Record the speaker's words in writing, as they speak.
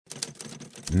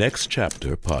Next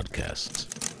Chapter Podcasts.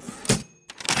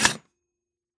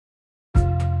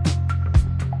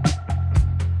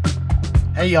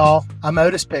 Hey y'all, I'm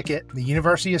Otis Pickett, the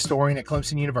University Historian at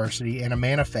Clemson University and a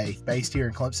man of faith based here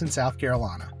in Clemson, South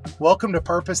Carolina. Welcome to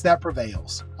Purpose That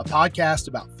Prevails, a podcast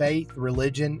about faith,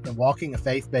 religion, and walking a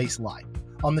faith-based life.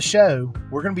 On the show,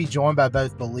 we're going to be joined by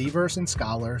both believers and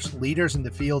scholars, leaders in the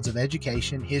fields of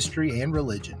education, history, and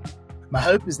religion. My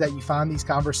hope is that you find these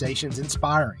conversations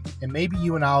inspiring, and maybe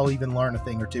you and I will even learn a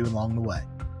thing or two along the way.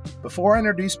 Before I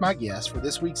introduce my guest for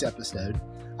this week's episode,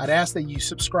 I'd ask that you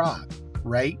subscribe,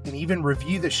 rate, and even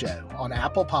review the show on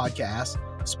Apple Podcasts,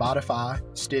 Spotify,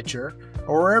 Stitcher,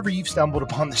 or wherever you've stumbled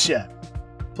upon the show.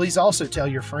 Please also tell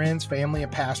your friends, family,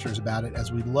 and pastors about it, as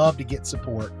we'd love to get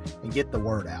support and get the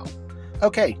word out.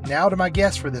 Okay, now to my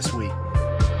guest for this week.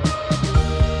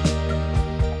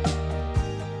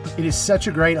 It is such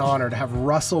a great honor to have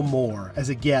Russell Moore as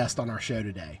a guest on our show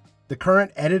today. The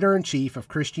current editor-in-chief of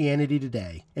Christianity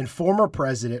Today and former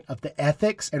president of the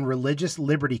Ethics and Religious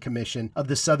Liberty Commission of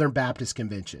the Southern Baptist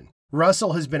Convention.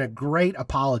 Russell has been a great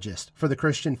apologist for the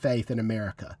Christian faith in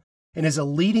America and is a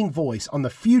leading voice on the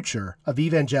future of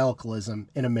evangelicalism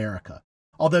in America.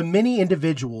 Although many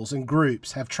individuals and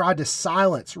groups have tried to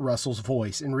silence Russell's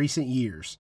voice in recent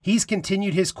years, he's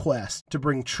continued his quest to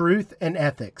bring truth and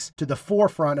ethics to the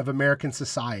forefront of American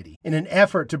society in an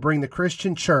effort to bring the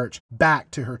Christian church back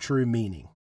to her true meaning.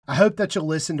 I hope that you'll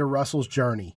listen to Russell's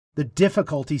journey, the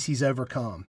difficulties he's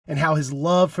overcome, and how his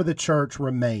love for the church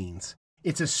remains.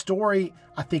 It's a story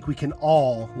I think we can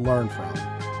all learn from.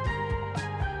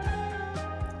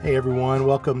 Hey everyone,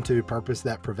 welcome to Purpose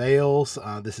That Prevails.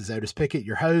 This is Otis Pickett,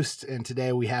 your host, and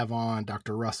today we have on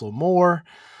Dr. Russell Moore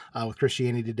with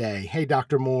Christianity Today. Hey,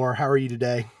 Dr. Moore, how are you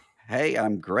today? Hey,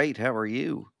 I'm great. How are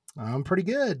you? I'm pretty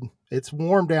good. It's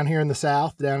warm down here in the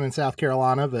South, down in South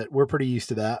Carolina, but we're pretty used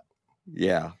to that.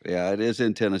 Yeah, it is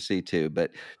in Tennessee too.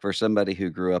 But for somebody who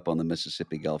grew up on the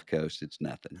Mississippi Gulf Coast, it's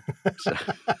nothing. So.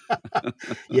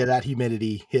 Yeah, that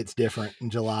humidity hits different in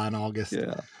July and August.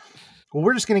 Yeah. Well,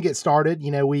 we're just going to get started.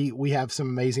 You know, we have some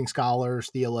amazing scholars,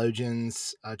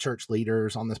 theologians, church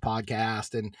leaders on this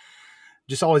podcast, and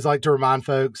just always like to remind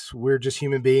folks, we're just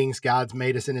human beings. God's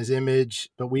made us in his image,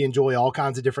 but we enjoy all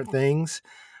kinds of different things.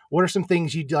 What are some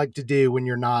things you'd like to do when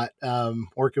you're not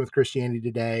working with Christianity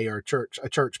Today or a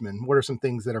churchman? What are some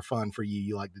things that are fun for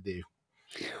you like to do?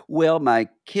 Well, my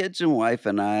kids and wife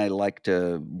and I like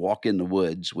to walk in the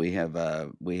woods. We have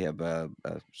a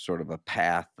sort of a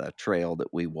path, a trail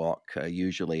that we walk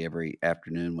usually every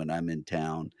afternoon when I'm in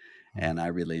town, and I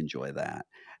really enjoy that.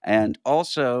 And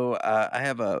also, I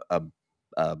have a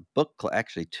book,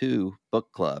 actually two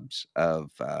book clubs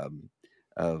that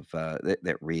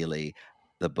really.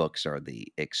 The books are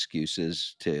the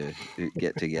excuses to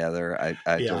get together.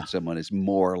 I told someone it's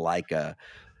more like a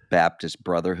Baptist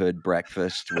Brotherhood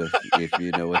breakfast with, if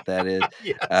you know what that is,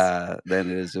 Yes. than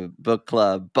it is a book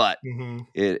club. But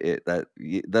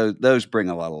those bring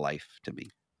a lot of life to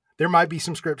me. There might be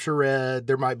some scripture read,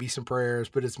 there might be some prayers,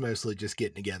 but it's mostly just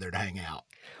getting together to hang out.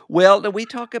 Well, we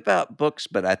talk about books,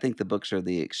 but I think the books are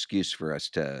the excuse for us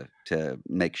to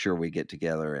make sure we get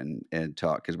together and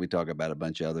talk, because we talk about a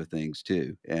bunch of other things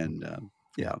too. And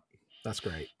yeah, that's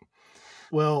great.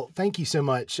 Well, thank you so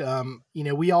much.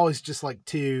 We always just like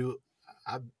to,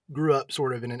 I grew up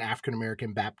sort of in an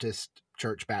African-American Baptist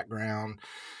church background,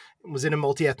 was in a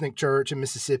multi-ethnic church in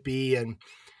Mississippi. And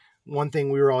one thing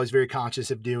we were always very conscious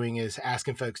of doing is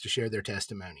asking folks to share their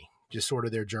testimony, just sort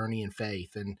of their journey in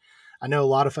faith. And I know a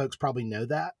lot of folks probably know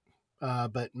that,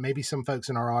 but maybe some folks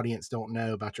in our audience don't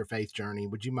know about your faith journey.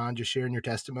 Would you mind just sharing your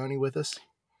testimony with us?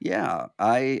 Yeah,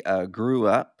 I grew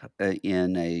up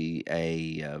in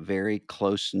a very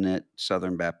close-knit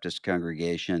Southern Baptist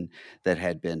congregation that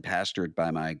had been pastored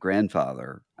by my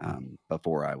grandfather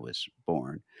before I was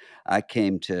born. I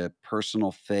came to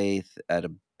personal faith at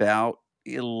about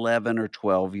 11 or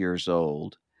 12 years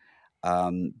old,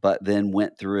 but then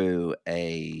went through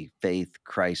a faith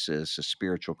crisis, a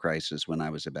spiritual crisis, when I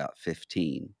was about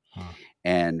 15.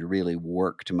 And really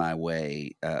worked my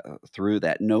way through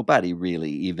that. Nobody really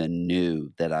even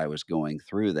knew that I was going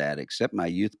through that, except my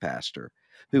youth pastor,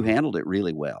 who handled it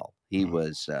really well. He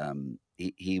was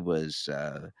he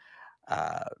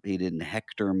didn't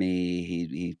hector me.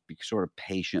 He sort of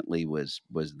patiently was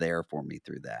there for me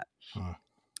through that.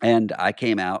 And I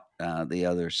came out the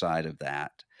other side of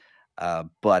that,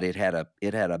 but it had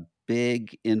a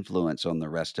big influence on the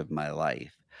rest of my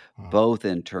life, both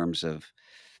in terms of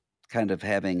kind of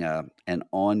having an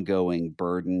ongoing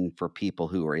burden for people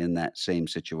who are in that same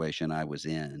situation I was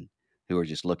in, who are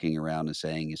just looking around and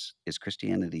saying, is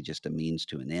Christianity just a means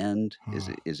to an end?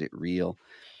 Is it real?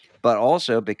 but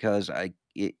also because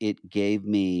it gave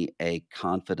me a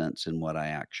confidence in what I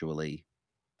actually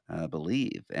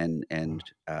believe, and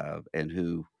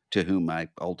who to whom I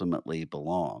ultimately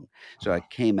belong. So I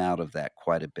came out of that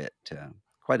quite a bit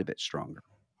stronger.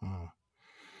 Mm.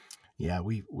 Yeah,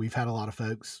 we've had a lot of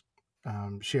folks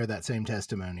share that same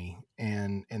testimony,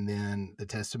 and then the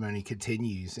testimony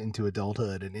continues into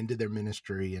adulthood and into their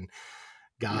ministry, and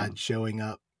Yeah, God showing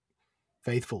up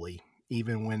faithfully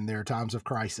even when there are times of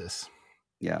crisis.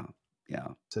 yeah,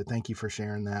 yeah. So thank you for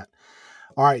sharing that.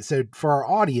 All right, so for our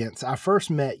audience, I first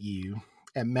met you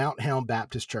at Mount Helm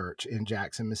Baptist Church in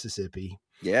Jackson, Mississippi.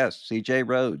 Yes, C.J.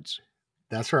 Rhodes.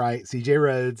 That's right, CJ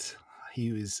Rhodes.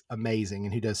 He was amazing,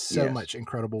 and he does so Yes. much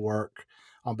incredible work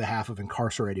on behalf of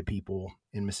incarcerated people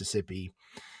in Mississippi,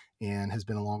 and has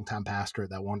been a longtime pastor at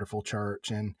that wonderful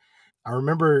church. And I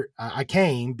remember I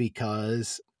came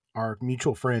because our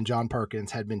mutual friend John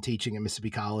Perkins had been teaching at Mississippi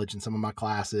College in some of my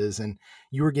classes, and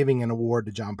you were giving an award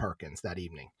to John Perkins that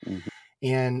evening. Mhm.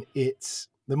 And it's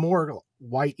the more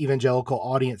white evangelical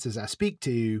audiences I speak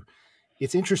to,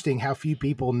 it's interesting how few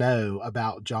people know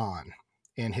about John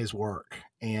and his work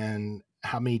and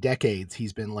how many decades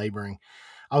he's been laboring.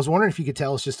 I was wondering if you could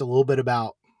tell us just a little bit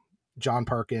about John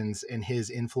Perkins and his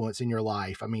influence in your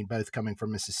life. I mean, both coming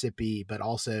from Mississippi, but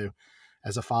also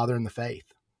as a father in the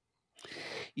faith.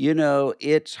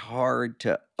 It's hard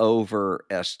to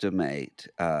overestimate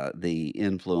the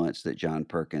influence that John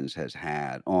Perkins has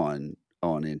had on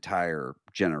entire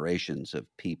generations of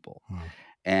people, Hmm.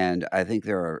 and I think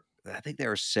there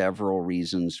are several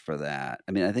reasons for that.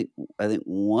 I mean, I think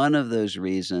one of those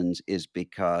reasons is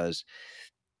because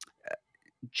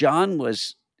John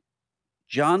was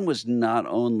John was not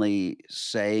only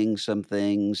saying some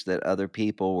things that other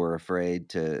people were afraid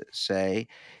to say,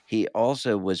 he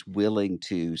also was willing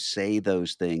to say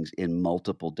those things in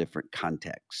multiple different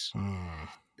contexts. Hmm.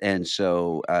 And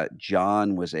so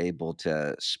John was able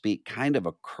to speak kind of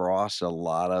across a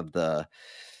lot of the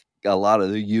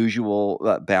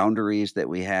usual boundaries that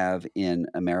we have in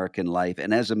American life.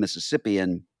 And as a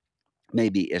Mississippian,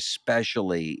 maybe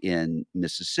especially in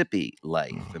Mississippi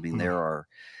life. I mean, Hmm.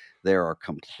 there are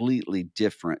completely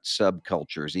different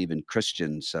subcultures, even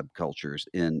Christian subcultures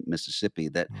in Mississippi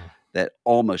that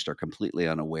almost are completely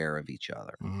unaware of each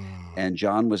other. Hmm. And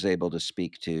John was able to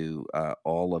speak to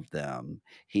all of them.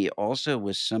 He also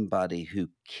was somebody who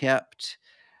kept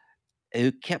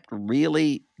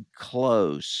really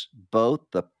close both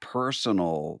the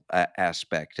personal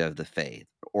aspect of the faith,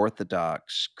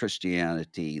 Orthodox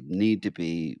Christianity, need to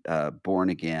be born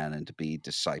again and to be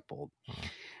discipled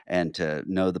and to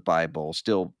know the Bible,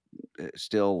 still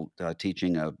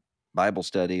teaching a Bible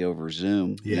study over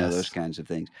Zoom, those Yes, kinds of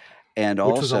things. And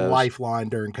which was a also, lifeline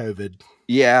during COVID.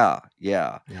 yeah,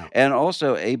 yeah. Yeah. And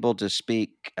also able to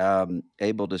speak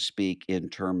in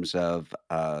terms of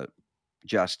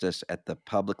justice at the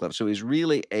public level. So he's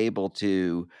really able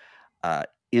to uh,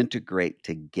 integrate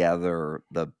together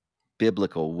the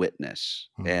biblical witness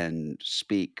Hmm. and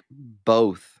speak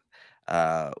both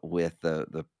with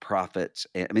the prophets.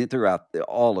 I mean, throughout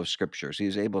all of Scripture, so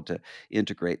he's able to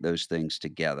integrate those things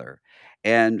together.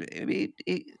 And I mean,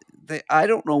 I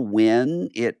don't know when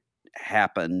it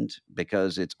happened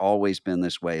because it's always been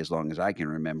this way as long as I can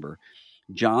remember.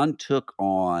 John took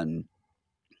on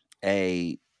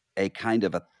a a kind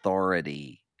of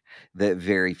authority that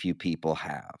very few people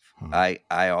have. Hmm. I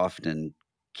often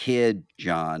kid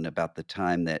John about the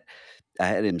time that I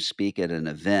had him speak at an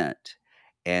event,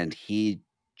 and he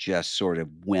just sort of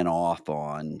went off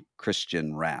on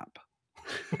Christian rap.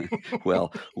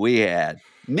 Well, we had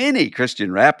many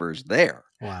Christian rappers there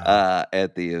Wow.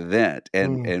 at the event,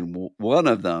 and Hmm. and one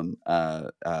of them,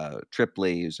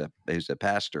 Tripley, who's a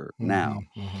pastor Hmm. now,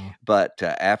 Hmm. but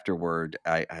afterward,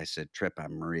 I said, "Trip,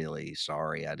 I'm really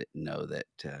sorry. I didn't know that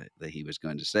he was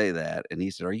going to say that." And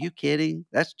he said, "Are you kidding?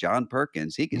 That's John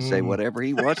Perkins. He can say Hmm. whatever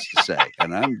he wants to say,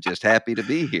 and I'm just happy to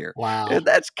be here." Wow. And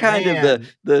that's kind of the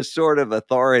Man. the sort of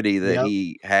authority that Yep.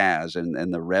 he has,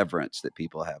 and the reverence that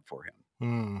people have for him.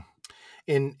 Hmm.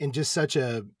 And just such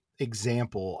a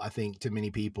example, I think, to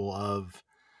many people of,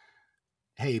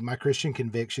 hey, my Christian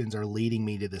convictions are leading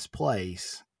me to this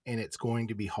place, and it's going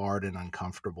to be hard and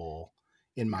uncomfortable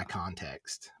in my Yeah,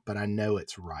 context, but I know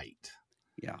it's right.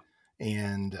 yeah,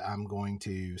 And I'm going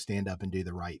to stand up and do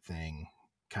the right thing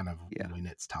kind of yeah. when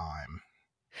it's time.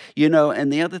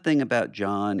 And the other thing about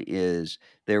John is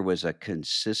there was a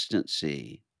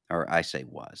consistency, or I say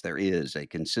there is a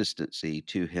consistency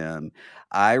to him.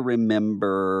 I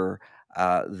remember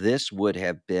this would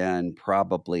have been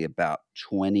probably about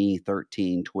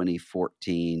 2013,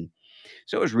 2014.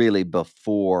 So it was really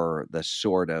before the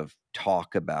sort of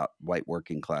talk about white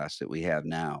working class that we have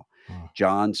now. Mm.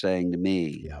 John saying to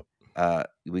me, Yep.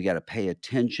 "We got to pay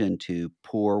attention to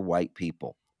poor white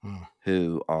people Mm.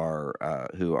 who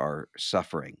are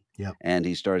suffering," Yep. and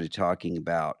he started talking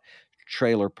about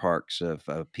trailer parks of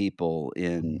people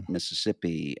in Mm.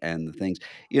 Mississippi and the things,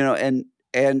 you know, and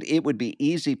it would be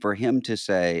easy for him to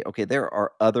say, "Okay, there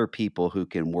are other people who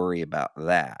can worry about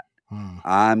that. Mm.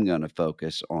 I'm gonna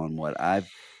focus on what I've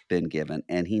been given,"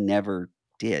 and he never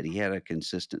did. He had a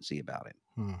consistency about him.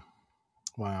 Mm.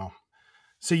 Wow.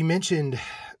 So you mentioned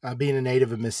being a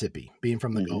native of Mississippi, being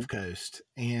from the Mhm, Gulf Coast,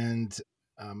 and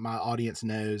my audience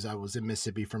knows I was in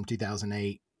Mississippi from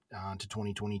 2008 to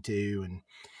 2022, and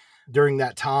during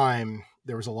that time,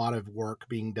 there was a lot of work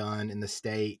being done in the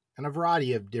state and a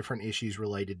variety of different issues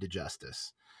related to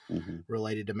justice, mhm,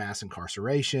 related to mass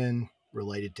incarceration,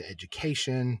 related to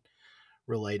education,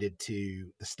 related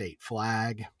to the state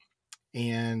flag,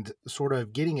 and sort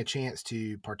of getting a chance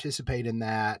to participate in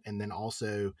that and then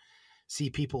also see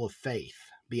people of faith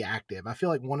be active. I feel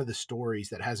like one of the stories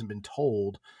that hasn't been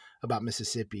told about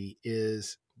Mississippi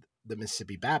is the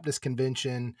Mississippi Baptist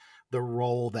Convention, the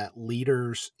role that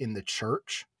leaders in the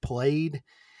church played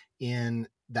in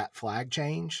that flag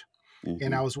change.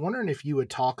 And I mhm. was wondering if you would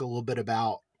talk a little bit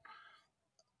about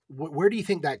where do you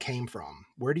think that came from?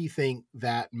 Where do you think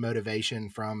that motivation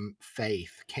from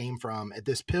faith came from at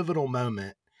this pivotal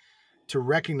moment to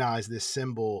recognize this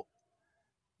symbol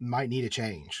might need a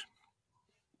change?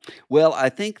 Well, I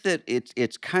think that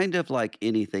it's kind of like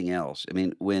anything else. I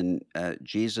mean, when,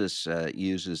 Jesus,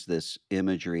 uses this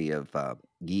imagery of,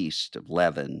 yeast, of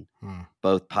leaven, Hmm.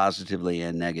 both positively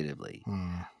and negatively,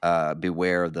 Hmm.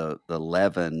 beware the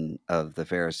leaven of the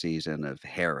Pharisees and of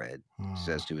Herod. He Hmm.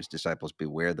 says to his disciples,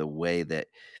 beware the way that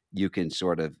you can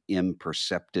sort of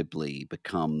imperceptibly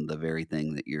become the very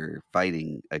thing that you're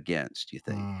fighting against, you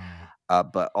think. Hmm.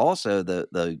 But also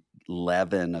the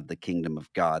leaven of the kingdom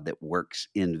of God that works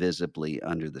invisibly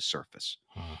under the surface.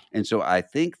 Hmm. And so I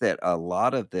think that a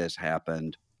lot of this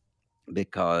happened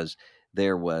because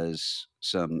there was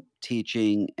some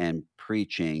teaching and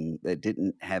preaching that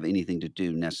didn't have anything to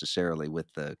do necessarily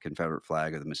with the Confederate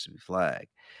flag or the Mississippi flag,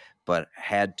 but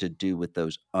had to do with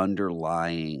those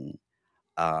underlying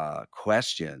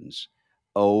questions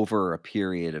over a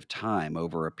period of time,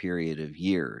 over a period of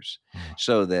years, Hmm.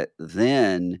 so that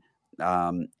then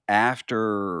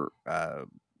after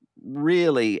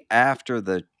really after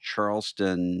the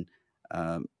Charleston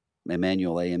um,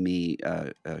 Emmanuel AME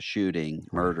shooting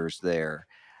Right. murders there.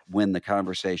 When the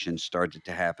conversation started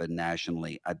to happen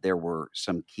nationally, there were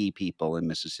some key people in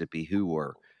Mississippi who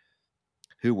were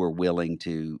willing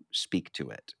to speak to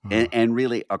it, Hmm. and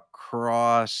really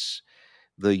across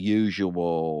the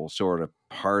usual sort of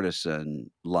partisan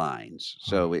lines. Hmm.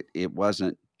 So it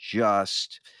wasn't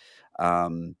just,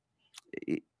 um,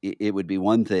 it would be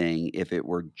one thing if it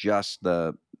were just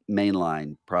the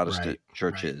mainline Protestant Right. Right.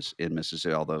 churches in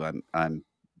Mississippi, although I'm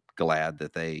glad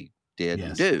that they did and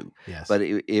Yes. do, Yes. but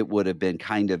it would have been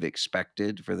kind of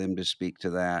expected for them to speak to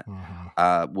that. Hmm.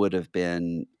 It would have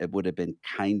been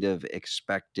kind of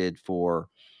expected for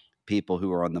people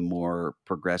who are on the more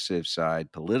progressive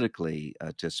side politically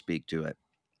to speak to it.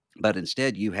 But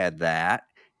instead, you had that,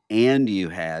 and you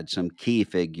had some key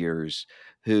figures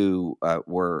who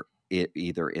were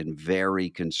either in very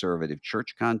conservative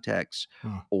church contexts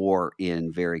Hmm. or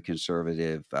in very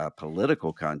conservative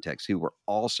political contexts who were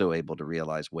also able to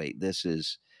realize, wait, this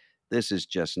is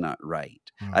just not right.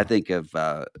 I Hmm. think of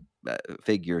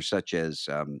figures such as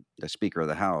the Speaker of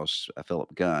the House, Philip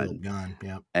Philip Gunn, Gunn.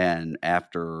 Yep. and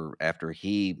after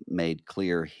he made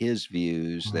clear his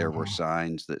views, there were Hmm.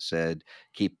 signs that said,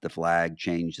 "Keep the flag,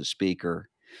 change the speaker,"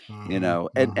 Hmm. and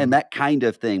Hmm. that kind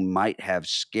of thing might have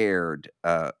scared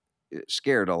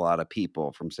a lot of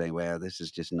people from saying, "Well, this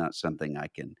is just not something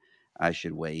I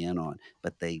should weigh in on."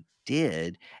 But they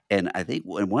did, and I think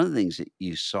one of the things that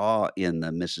you saw in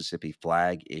the Mississippi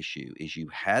flag issue is you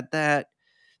had that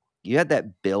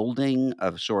building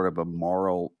of sort of a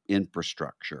moral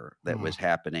infrastructure that Hmm. was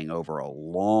happening over a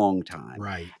long time,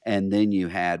 Right. and then you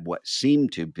had what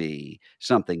seemed to be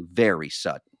something very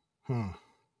sudden. Hmm.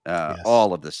 Yes.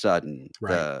 All of the sudden,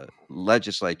 Right. the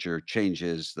legislature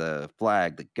changes the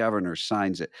flag, the governor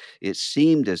signs it. It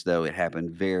seemed as though it happened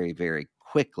very, very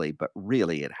quickly, but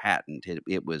really it hadn't.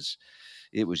 It was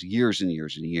years and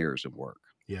years and years of work.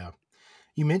 Yeah.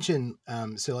 You mentioned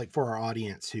so like for our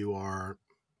audience who are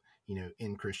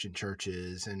in Christian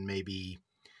churches and maybe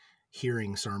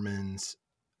hearing sermons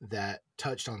that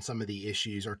touched on some of the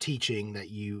issues or teaching that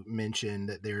you mentioned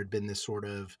that there had been this sort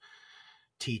of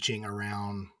teaching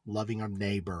around loving our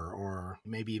neighbor, or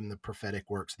maybe even the prophetic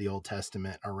works of the Old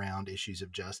Testament around issues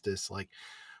of justice? Like,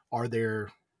 are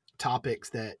there topics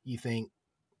that you think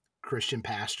Christian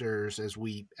pastors, as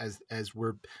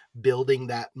we're building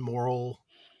that moral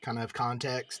kind of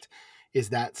context,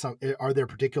 are there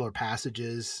particular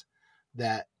passages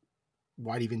that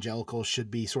white evangelicals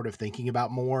should be sort of thinking about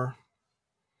more?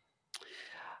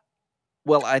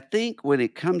 Well, I think when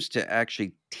it comes to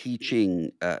actually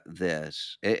teaching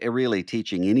really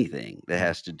teaching anything that Mhm.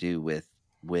 has to do with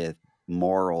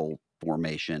moral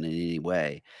formation in any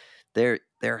way,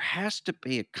 there has to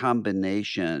be a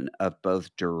combination of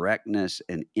both directness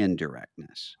and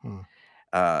indirectness Hmm.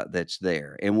 that's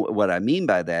there. And what I mean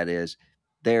by that is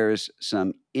there's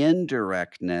some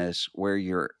indirectness where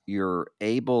you're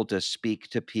able to speak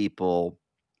to people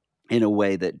in a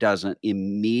way that doesn't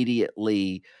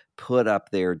immediately put up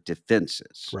their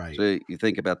defenses. Right. So you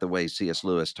think about the way C.S.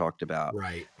 Lewis talked about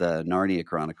Right. the Narnia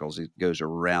Chronicles. It goes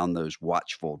around those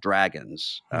watchful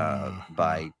dragons Hmm.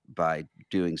 by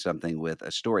doing something with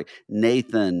a story.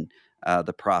 Nathan,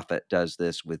 the prophet, does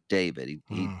this with David.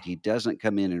 He doesn't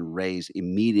come in and raise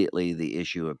immediately the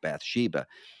issue of Bathsheba.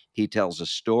 He tells a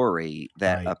story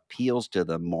that Right. appeals to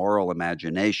the moral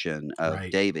imagination of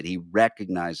Right. David. He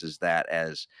recognizes that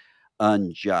as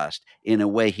unjust in a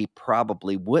way he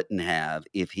probably wouldn't have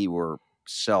if he were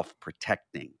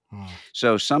self-protecting. Hmm.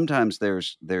 So sometimes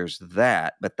there's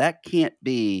that, but that can't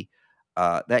be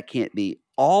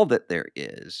all that there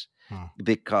is, Hmm.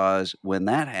 because when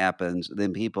that happens,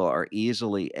 then people are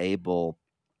easily able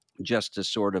just to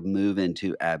sort of move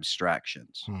into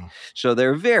abstractions. Hmm. So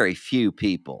there are very few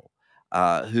people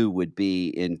who would be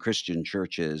in Christian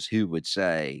churches who would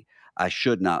say, "I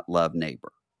should not love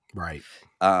neighbor." Right.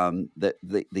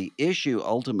 The issue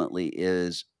ultimately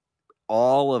is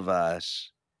all of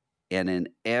us, and in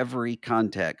every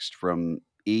context from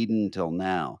Eden till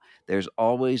now, there's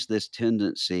always this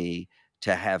tendency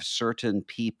to have certain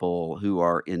people who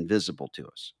are invisible to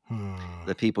us, Hmm.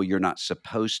 the people you're not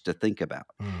supposed to think about.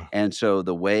 Hmm. And so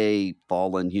the way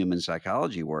fallen human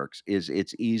psychology works is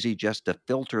it's easy just to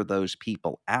filter those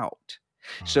people out.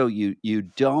 Hmm. So you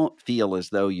don't feel as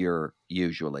though you're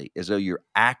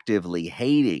actively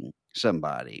hating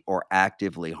somebody or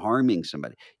actively harming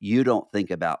somebody. You don't think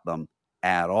about them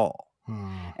at all.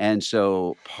 Hmm. And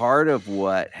so part of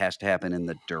what has to happen in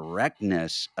the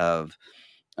directness of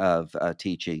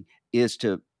teaching is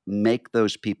to make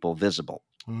those people visible,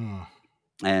 Hmm.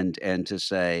 and to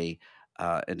say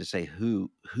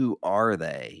who are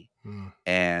they, Hmm.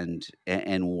 and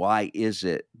why is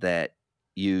it that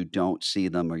you don't see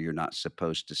them or you're not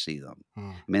supposed to see them.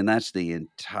 Hmm. I mean, that's the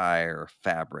entire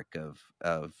fabric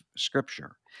of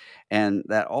Scripture, and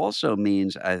that also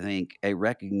means, I think, a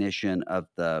recognition of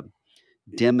the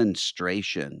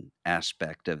demonstration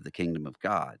aspect of the kingdom of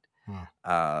God, Hmm.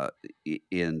 uh,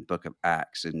 in Book of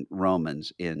Acts, in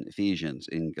Romans, in Ephesians,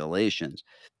 in Galatians.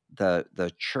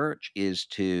 The church is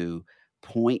to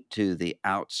point to the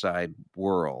outside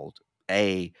world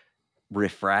a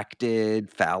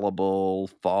refracted, fallible,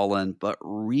 fallen, but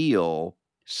real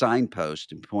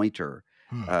signpost and pointer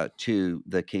Hmm. to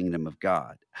the kingdom of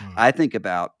God. Hmm. I think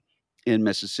about in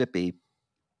Mississippi,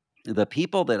 the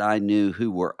people that I knew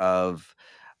who were of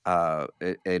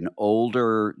an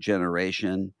older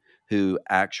generation who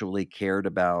actually cared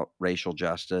about racial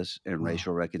justice and Hmm.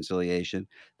 racial reconciliation,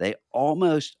 they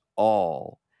almost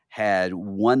all had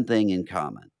one thing in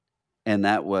common, and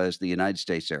that was the United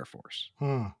States Air Force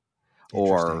Hmm.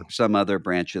 or Interesting. some other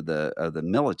branch of the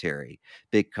military,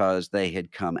 because they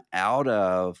had come out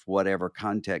of whatever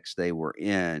context they were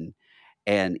in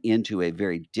and into a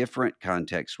very different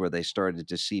context where they started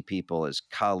to see people as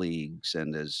colleagues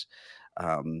and as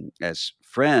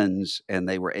friends, and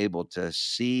they were able to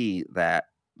see that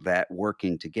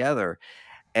working together.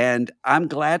 And I'm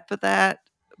glad for that,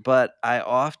 but I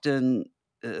often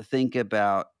think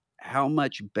about how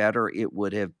much better it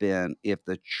would have been if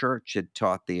the church had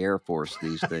taught the Air Force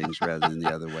these things rather than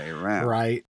the other way around.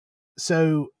 Right.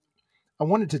 So I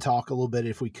wanted to talk a little bit,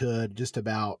 if we could, just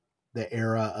about the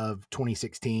era of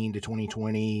 2016 to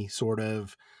 2020, sort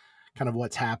of kind of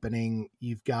what's happening.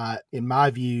 You've got, in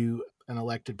my view, an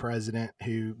elected president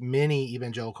who many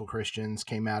evangelical Christians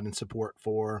came out in support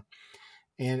for,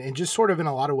 and just sort of in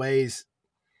a lot of ways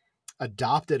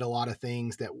adopted a lot of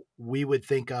things that we would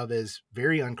think of as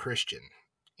very unchristian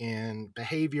in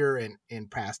behavior and in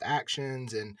past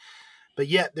actions. And but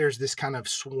yet there's this kind of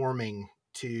swarming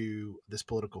to this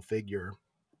political figure,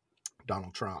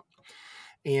 Donald Trump.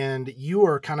 And you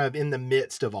are kind of in the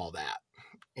midst of all that.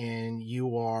 And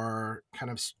you are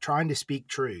kind of trying to speak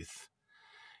truth.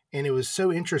 And it was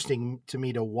so interesting to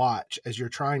me to watch as you're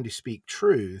trying to speak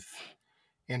truth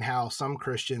and how some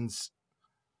Christians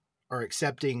are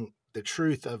accepting the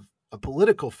truth of a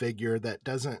political figure that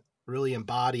doesn't really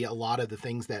embody a lot of the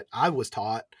things that I was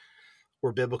taught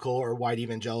were biblical or white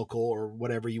evangelical or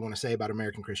whatever you want to say about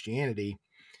American Christianity.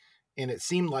 And it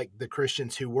seemed like the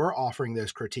Christians who were offering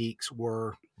those critiques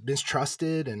were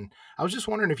mistrusted. And I was just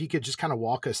wondering if you could just kind of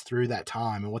walk us through that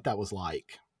time and what that was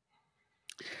like.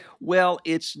 Well,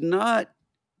 it's not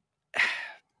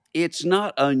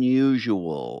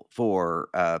unusual for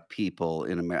people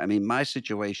in America. I mean, my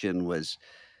situation was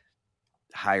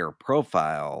higher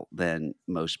profile than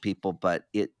most people, but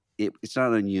it's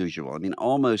not unusual. I mean,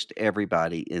 almost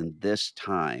everybody in this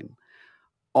time,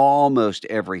 almost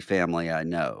every family I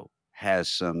know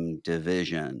has some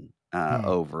division Hmm.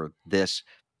 over this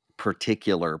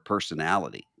particular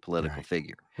personality, political Right.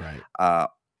 figure. Right. Uh,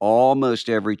 Almost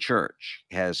every church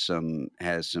has some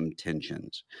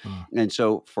tensions, Hmm. and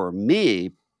so for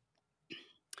me,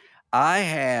 I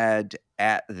had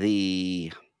at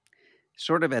the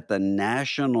sort of at the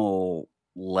national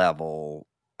level,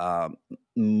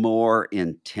 more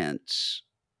intense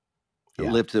Yeah.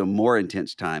 lived through a more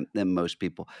intense time than most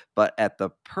people, but at the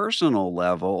personal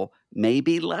level,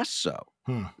 maybe less so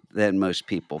Hmm. than most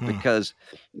people, Hmm. because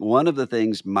one of the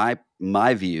things my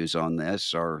views on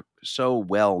this are so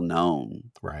well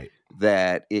known Right.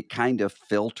 that it kind of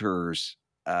filters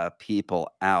people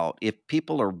out. If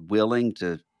people are willing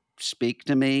to speak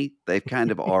to me, they've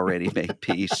kind of already made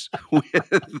peace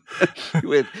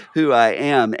with who I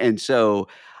am, and so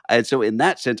in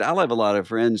that sense, I'll have a lot of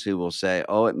friends who will say,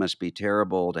 "Oh, it must be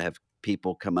terrible to have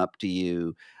people come up to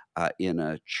you in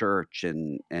a church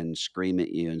and scream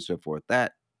at you and so forth."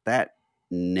 That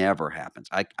never happens.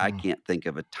 I Hmm. can't think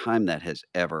of a time that has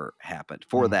ever happened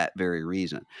for Hmm. that very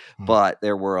reason. Hmm. But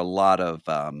there were a lot of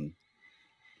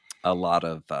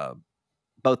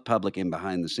both public and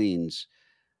behind the scenes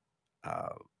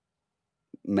uh,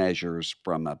 measures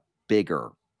from a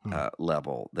bigger Hmm.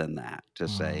 level than that to Hmm.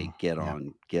 say get Yeah.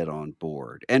 on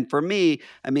board. And for me,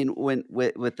 I mean, when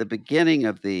with the beginning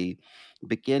of the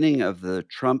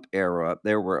Trump era,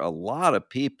 there were a lot of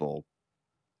people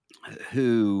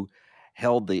who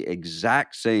held the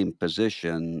exact same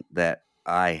position that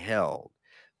I held,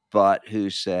 but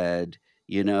who said,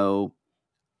 you know,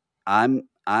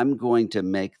 I'm going to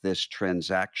make this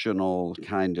transactional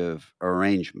kind of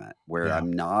arrangement where Yeah.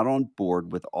 I'm not on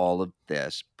board with all of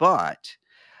this, but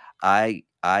I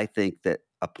think that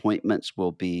appointments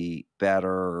will be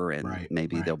better and Right.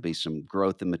 maybe Right. there'll be some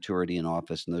growth and maturity in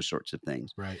office and those sorts of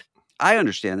things. Right. I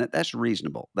understand that. That's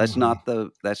reasonable. Hmm. That's not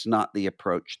the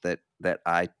approach that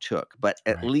I took. But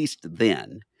at Right. least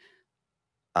then,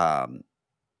 um,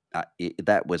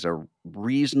 that was a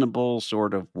reasonable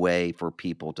sort of way for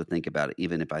people to think about it,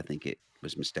 even if I think it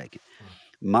was mistaken. Hmm.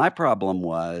 My problem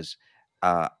was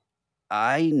uh,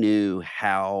 I knew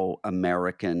how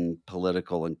American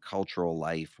political and cultural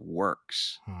life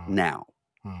works Hmm. now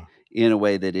Hmm. in a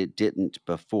way that it didn't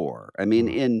before. I mean, Hmm.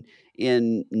 in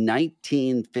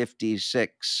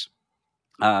 1956,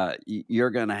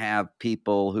 you're going to have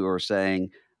people who are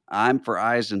saying, "I'm for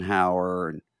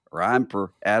Eisenhower," or "I'm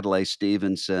for Adlai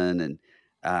Stevenson," and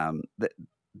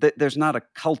there's not a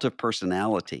cult of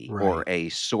personality or Right. a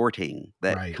sorting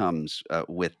that Right. comes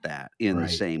with that in the Right.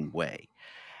 same way.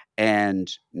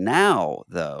 And now,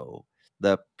 though,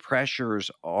 the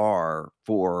pressures are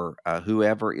for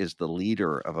whoever is the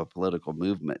leader of a political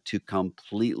movement to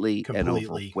completely and Completely.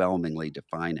 overwhelmingly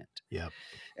define it. Yep.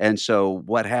 And so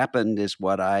what happened is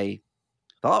what I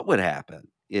thought would happen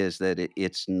is that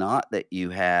it's not that you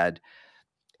had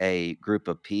a group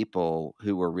of people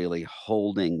who were really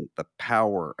holding the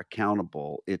power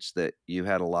accountable. It's that you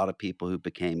had a lot of people who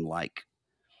became like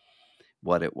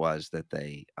what it was that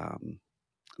they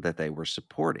were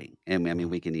supporting. And I mean, Hmm.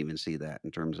 we can even see that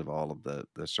in terms of all of the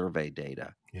survey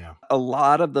data. Yeah. A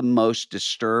lot of the most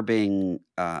disturbing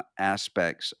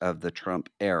aspects of the Trump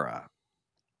era,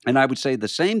 and I would say the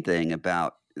same thing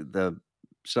about the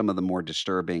some of the more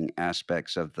disturbing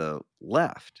aspects of the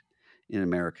left in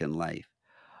American life,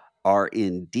 are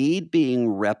indeed being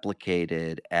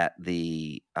replicated at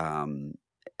the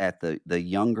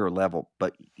younger level,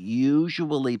 but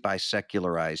usually by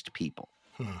secularized people.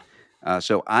 Hmm.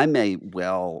 So I may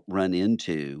well run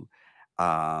into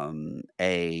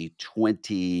a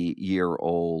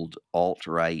 20-year-old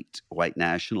alt-right white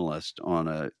nationalist on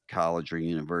a college or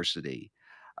university,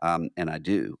 and I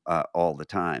do all the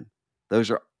time.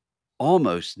 Those are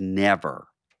almost never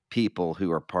people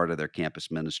who are part of their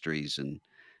campus ministries and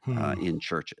Hmm. in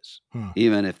churches, Hmm.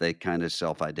 even if they kind of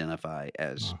self-identify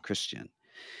as Hmm. Christian.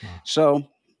 Hmm. So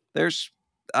there's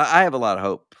I have a lot of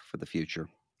hope for the future.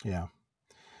 Yeah.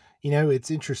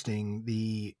 It's interesting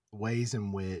the ways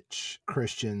in which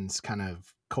Christians kind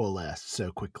of coalesce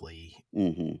so quickly.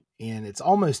 Hmm. And it's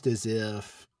almost as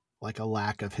if like a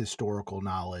lack of historical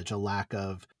knowledge, a lack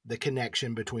of the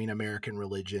connection between American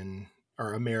religion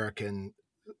or American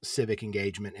civic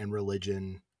engagement and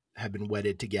religion have been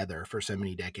wedded together for so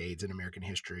many decades in American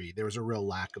history. There was a real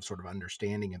lack of sort of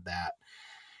understanding of that.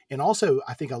 And also,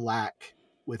 I think a lack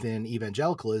within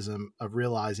evangelicalism of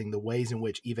realizing the ways in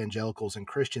which evangelicals and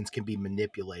Christians can be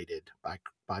manipulated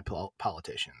by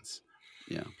politicians.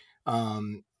 Yeah.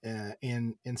 And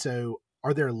so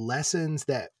are there lessons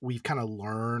that we've kind of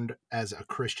learned as a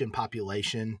Christian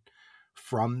population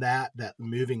from that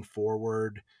moving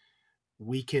forward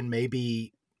we can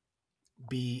maybe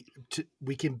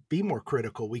we can be more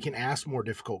critical, we can ask more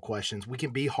difficult questions, we can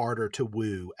be harder to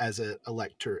woo as a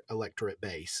electorate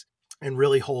base and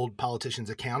really hold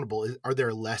politicians accountable? Are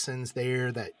there lessons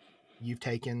there that you've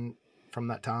taken from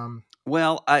that time?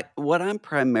 Well, what I'm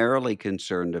primarily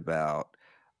concerned about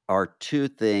are two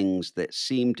things that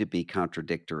seem to be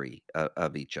contradictory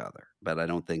of each other, but I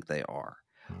don't think they are.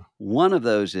 Hmm. One of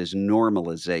those is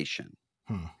normalization.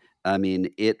 Hmm. I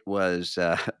mean, it was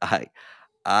I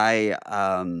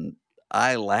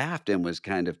I laughed and was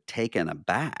kind of taken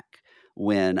aback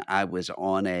when I was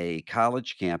on a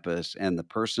college campus and the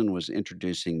person was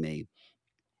introducing me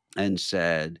and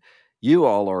said, "You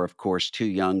all are, of course, too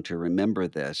young to remember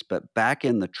this, but back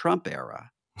in the Trump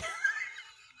era."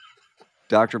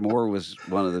 Dr. Moore was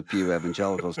one of the few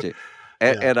evangelicals too.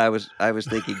 Yeah. And I was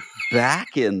thinking,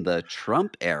 "Back in the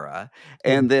Trump era?" Hmm.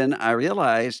 And then I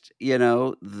realized,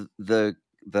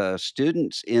 the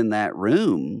students in that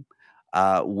room,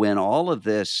 when all of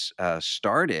this,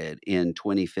 started in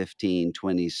 2015,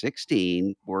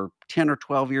 2016, were 10 or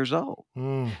 12 years old.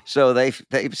 Hmm. So they've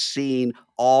seen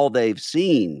all they've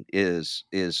seen is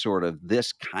sort of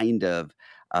this kind of,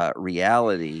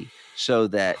 reality, so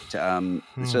Hmm.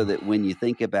 that when you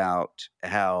think about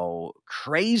how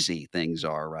crazy things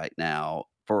are right now,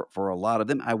 for a lot of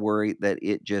them, I worry that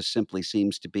it just simply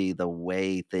seems to be the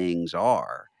way things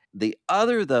are. The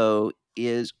other, though,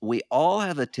 is we all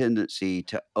have a tendency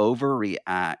to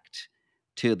overreact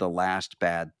to the last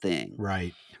bad thing,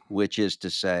 Right. which is to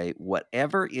say,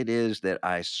 whatever it is that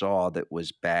I saw that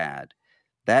was bad,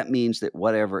 that means that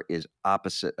whatever is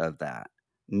opposite of that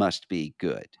must be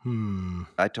good. Hmm.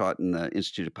 I taught in the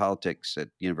Institute of Politics at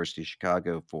University of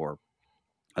Chicago for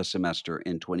a semester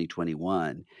in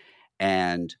 2021,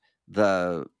 and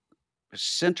the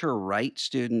center right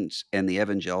students and the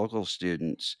evangelical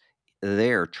students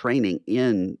there training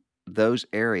in those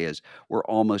areas were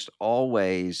almost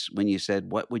always, when you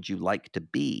said, "What would you like to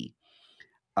be?"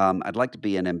 I'd like to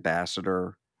be an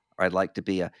ambassador, or I'd like to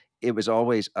be a it was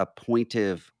always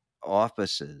appointive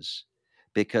offices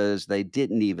because they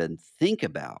didn't even think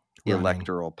about Running.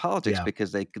 electoral politics Yeah.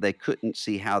 because they couldn't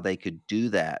see how they could do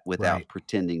that without Right.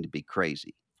 pretending to be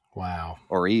crazy Wow.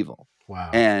 or evil.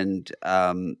 Wow. And,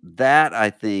 that I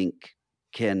think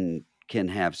can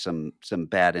have some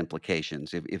bad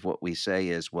implications if what we say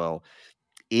is, well,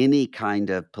 any kind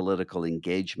of political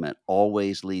engagement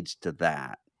always leads to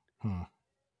that. Hmm.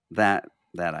 That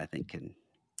I think can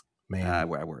Man. I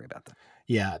worry about that.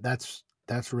 Yeah, that's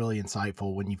really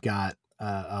insightful when you've got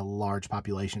a large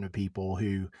population of people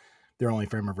who their only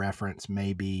frame of reference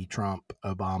may be Trump,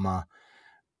 Obama,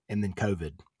 and then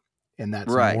COVID, and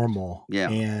that's Right. normal. Yeah.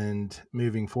 And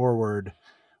moving forward,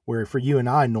 where for you and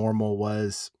I, normal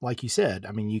was, like you said,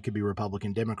 I mean, you could be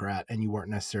Republican, Democrat, and you weren't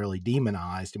necessarily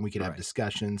demonized, and we could have Right.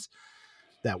 discussions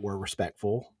that were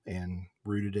respectful and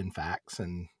rooted in facts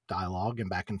and dialogue and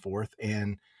back and forth,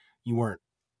 and you weren't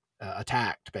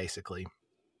attacked, basically.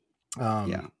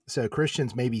 Yeah. So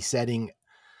Christians may be setting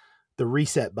the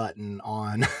reset button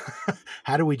on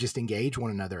how do we just engage one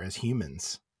another as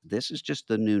humans? This is just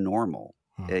the new normal.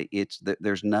 Hmm. It's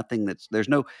there's nothing there's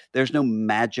no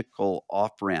magical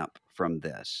off-ramp from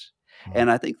this. Hmm.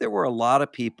 And I think there were a lot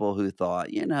of people who thought,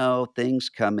 things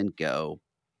come and go,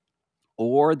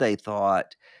 or they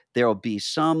thought there'll be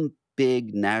some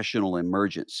big national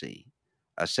emergency,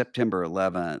 a September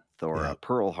 11th or a Yep.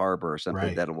 Pearl Harbor or something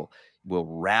Right. that will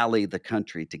rally the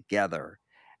country together.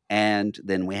 And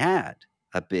then we had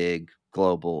a big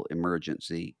global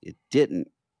emergency. It didn't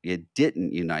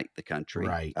unite the country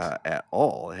Right. at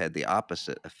all. It had the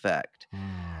opposite effect.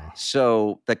 Hmm.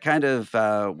 So the kind of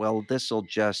well, this will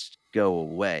just go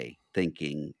away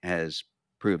thinking has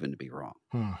proven to be wrong.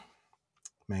 Hmm.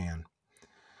 Man.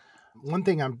 One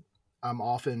thing I'm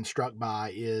often struck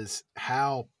by is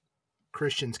how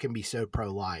Christians can be so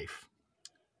pro-life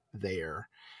there,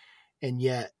 and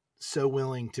yet so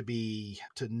willing to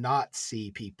not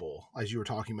see people, as you were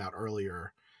talking about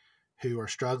earlier, who are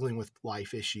struggling with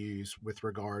life issues with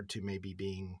regard to maybe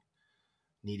being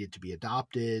needed to be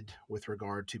adopted, with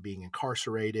regard to being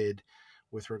incarcerated,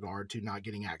 with regard to not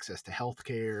getting access to health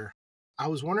care. I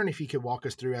was wondering if you could walk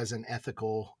us through, as an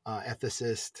ethical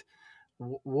ethicist,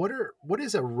 what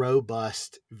is a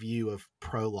robust view of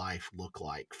pro-life look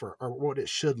like, or what it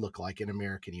should look like in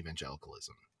American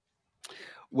evangelicalism?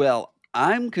 Well,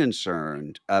 I'm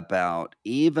concerned about,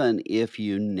 even if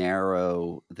you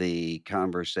narrow the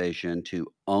conversation to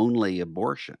only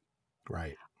abortion,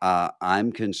 Right.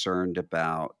 I'm concerned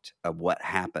about what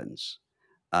happens,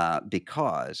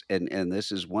 because, and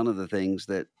this is one of the things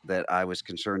that I was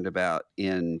concerned about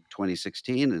in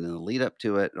 2016 and in the lead up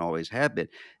to it, and always have been.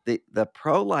 The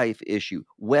pro life issue,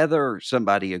 whether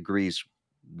somebody agrees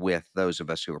with those of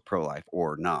us who are pro life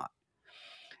or not,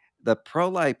 the pro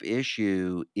life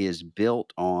issue is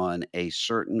built on a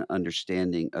certain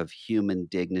understanding of human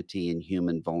dignity and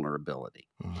human vulnerability.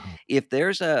 Mhm. If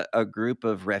there's a group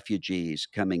of refugees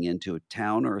coming into a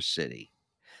town or a city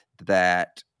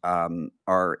that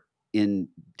are in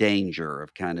danger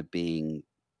of kind of being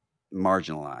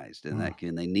marginalized, and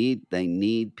Mm. they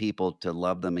need people to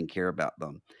love them and care about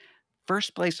them,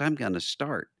 first place I'm going to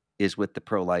start is with the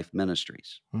pro life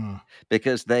ministries, Mm.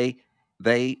 because they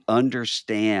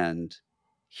understand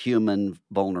human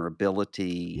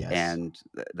vulnerability, Yes. and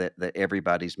that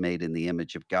everybody's made in the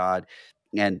image of God,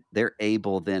 and they're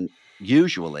able then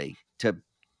usually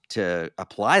to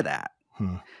apply that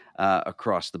Hmm.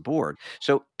 across the board.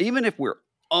 So even if we're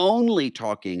only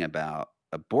talking about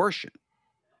abortion,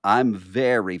 I'm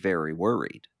very, very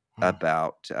worried Hmm.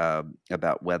 about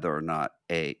whether or not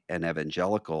a an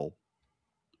evangelical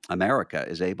America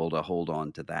is able to hold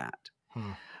on to that.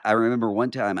 Hmm. I remember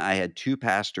one time I had 2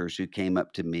 pastors who came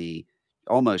up to me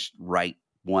almost right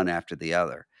one after the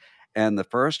other. And the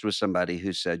first was somebody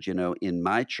who said, "In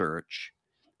my church,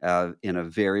 in a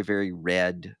very, very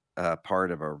red,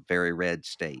 part of a very red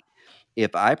state,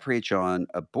 if I preach on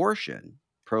abortion,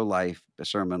 pro-life, a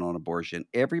sermon on abortion,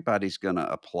 everybody's gonna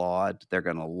applaud, they're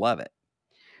gonna love it.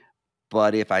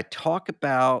 But if I talk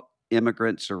about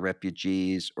immigrants or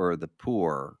refugees or the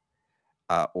poor,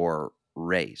 or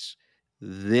race,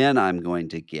 then I'm going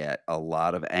to get a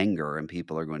lot of anger and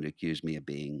people are going to accuse me of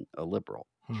being a liberal."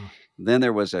 Hmm. Then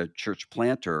there was a church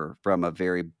planter from a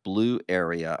very blue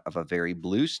area of a very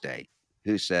blue state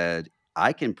who said,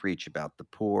 "I can preach about the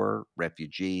poor,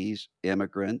 refugees,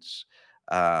 immigrants,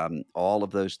 all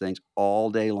of those things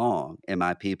all day long, and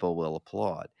my people will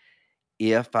applaud.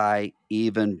 If I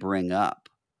even bring up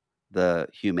the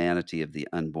humanity of the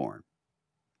unborn,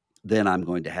 then I'm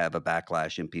going to have a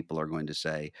backlash and people are going to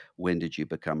say, 'When did you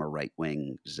become a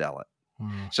right-wing zealot?'"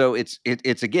 Hmm. So it's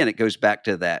again, it goes back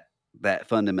to that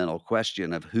fundamental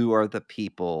question of who are the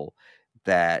people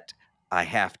that I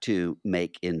have to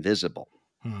make invisible.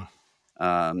 Hmm.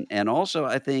 And also,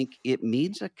 I think it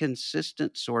means a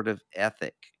consistent sort of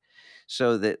ethic,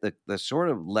 so that the sort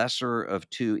of lesser of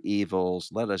two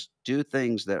evils, let us do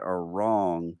things that are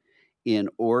wrong in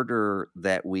order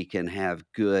that we can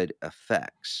have good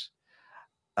effects.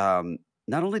 um,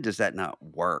 Not only does that not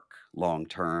work long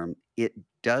term, it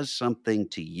does something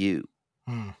to you,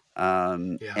 Hmm.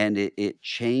 Yeah. and it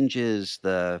changes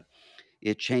the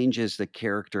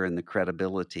character and the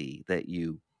credibility that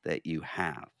you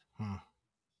have. Hmm.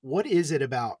 What is it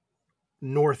about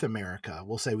North America?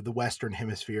 We'll say the Western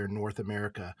Hemisphere, North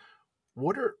America.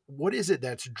 What is it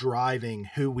that's driving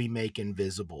who we make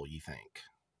invisible, you think?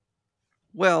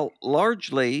 Well,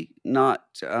 largely not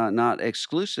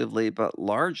exclusively, but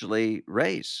largely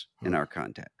race in Hmm. our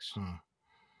context.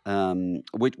 Hmm.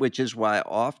 Which is why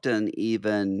often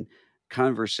even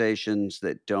conversations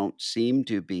that don't seem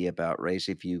to be about race,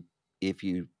 if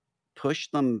you push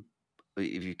them,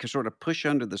 if you sort of push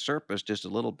under the surface just a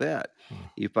little bit, Hmm.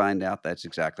 you find out that's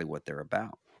exactly what they're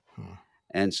about. Hmm.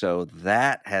 And so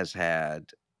that has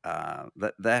had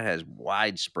that has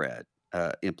widespread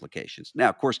implications. Now,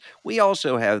 of course, we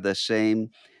also have the same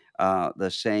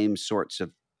sorts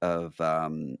of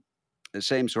the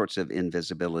same sorts of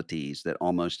invisibilities that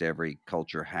almost every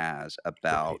culture has Right.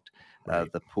 about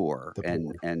Right. the poor The and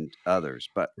poor. others,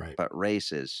 but Right.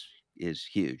 race is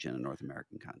huge in a North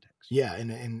American context. Yeah,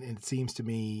 and it seems to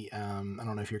me, I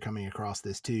don't know if you're coming across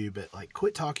this too, but like,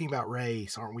 quit talking about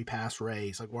race. Aren't we past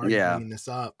race? Like, why are you Yeah. bringing this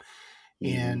up? Hmm.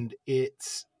 And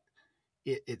it's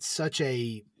such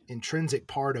a intrinsic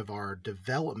part of our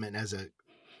development as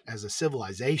a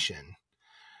civilization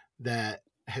that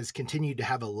has continued to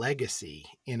have a legacy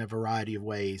in a variety of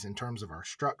ways in terms of our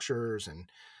structures and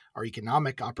our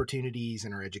economic opportunities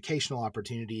and our educational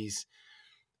opportunities.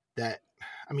 that,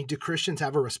 I mean, do Christians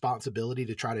have a responsibility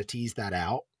to try to tease that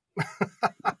out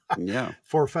Yeah.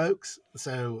 for folks?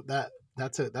 So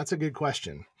that's a good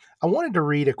question. I wanted to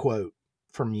read a quote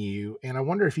from you, and I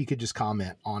wonder if you could just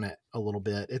comment on it a little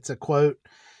bit. It's a quote.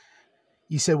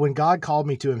 You said, "When God called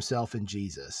me to himself in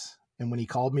Jesus, and when he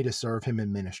called me to serve him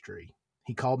in ministry,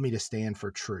 he called me to stand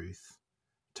for truth,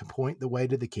 to point the way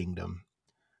to the kingdom,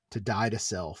 to die to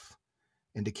self,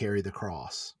 and to carry the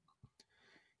cross.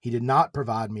 He did not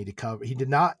he did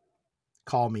not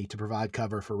call me to provide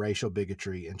cover for racial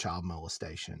bigotry and child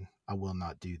molestation. I will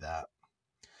not do that."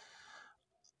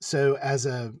 So, as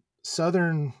a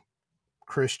Southern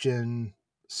Christian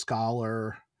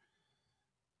scholar,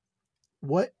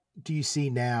 what do you see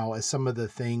now as some of the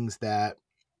things that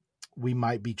we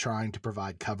might be trying to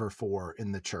provide cover for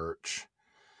in the church?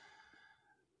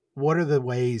 What are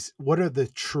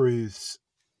the truths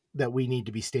that we need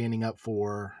to be standing up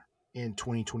for in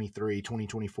 2023,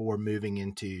 2024, moving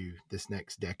into this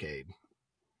next decade?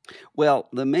 Well,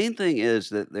 the main thing is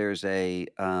that there's a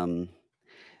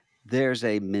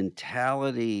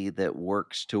mentality that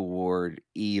works toward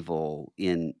evil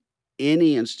in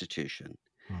any institution,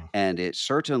 Hmm. and it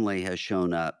certainly has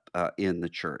shown up in the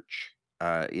church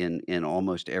in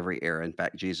almost every era. In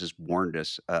fact, Jesus warned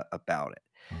us about it.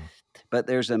 Hmm. But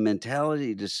there's a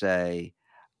mentality to say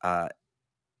uh,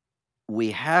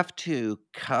 we have to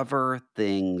cover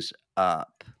things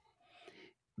up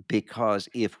because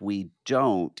if we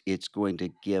don't, it's going to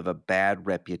give a bad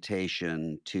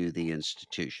reputation to the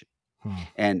institution. Hmm.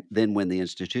 And then when the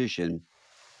institution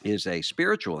is a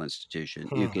spiritual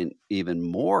institution, you Hmm. can even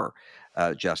more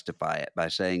justify it by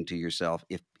saying to yourself,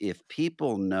 if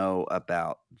people know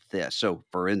about this. So,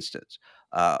 for instance,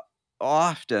 uh,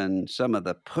 often some of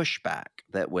the pushback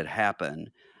that would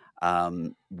happen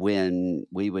when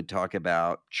we would talk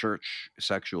about church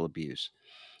sexual abuse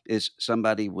is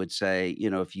somebody would say,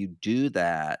 if you do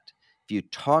that, if you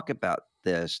talk about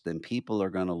this, then people are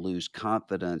going to lose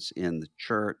confidence in the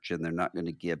church and they're not going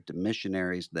to give to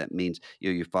missionaries. That means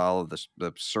you follow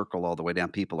the circle all the way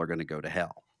down. People are going to go to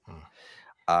hell. Hmm.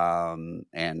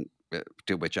 And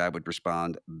to which I would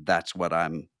respond, that's what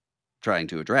I'm trying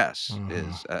to address Mhm,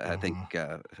 is I think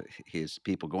mhm, is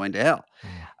people going to hell.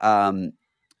 mm, Um,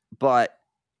 but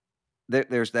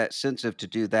there's that sense of to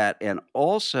do that, and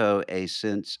also a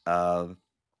sense of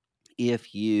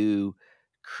if you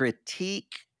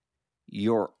critique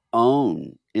your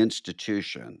own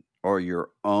institution or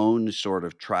your own sort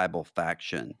of tribal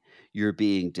faction, you're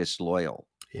being disloyal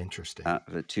interesting.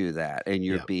 to that, and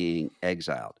you're Yep. being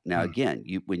exiled. Now, Hmm. again,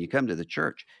 when you come to the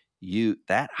church,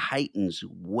 that heightens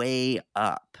way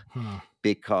up Hmm.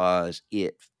 because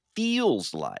it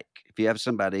feels like if you have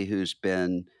somebody who's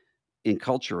been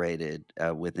enculturated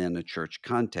within a church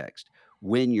context,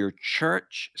 when your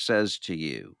church says to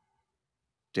you,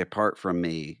 "Depart from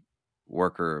me,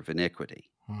 worker of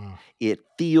iniquity," Hmm. it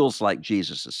feels like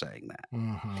Jesus is saying that,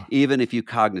 Mhm, even if you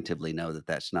cognitively know that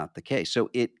that's not the case. So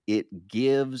it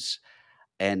gives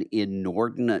an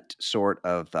inordinate sort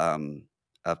of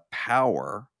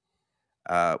power,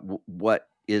 what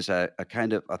is a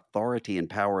kind of authority and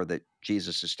power that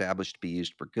Jesus established to be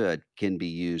used for good can be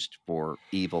used for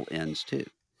evil ends too.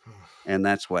 And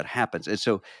that's what happens. And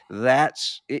so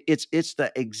it's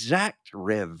the exact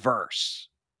reverse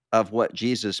of what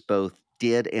Jesus both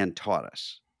did and taught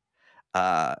us.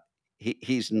 Uh,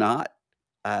 he's not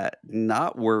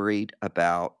worried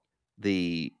about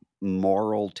the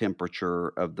moral temperature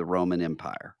of the Roman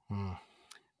Empire, mm,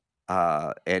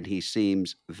 and he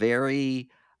seems very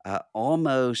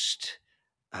almost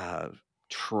uh,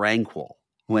 tranquil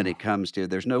when mm. it comes to.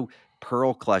 There's no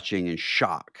pearl clutching and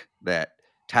shock that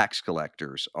tax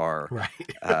collectors are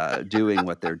Right. doing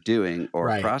what they're doing, or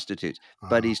Right. prostitutes,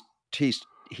 but Uh-huh.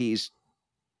 he's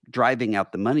driving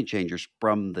out the money changers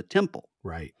from the temple.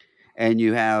 Right. And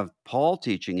you have Paul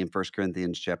teaching in 1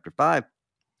 Corinthians chapter 5.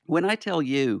 When I tell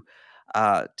you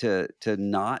to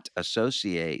not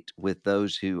associate with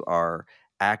those who are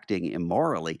acting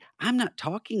immorally, I'm not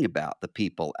talking about the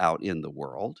people out in the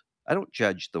world. I don't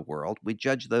judge the world. We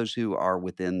judge those who are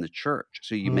within the church.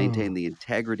 So you Mm. maintain the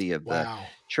integrity of the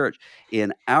Wow. church.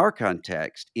 In our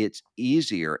context, it's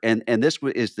easier, and this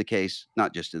is the case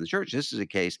not just in the church. This is a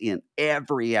case in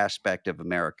every aspect of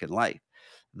American life.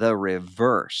 The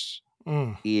reverse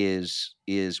Mm. is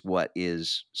what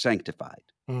is sanctified.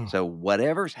 Mm. So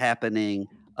whatever's happening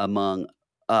among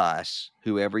us,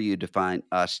 whoever you define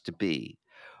us to be,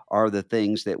 are the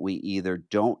things that we either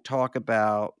don't talk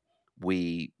about,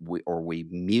 we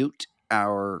mute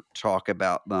our talk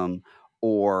about them,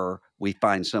 or we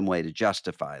find some way to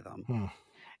justify them. Mm.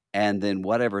 and then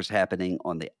whatever's happening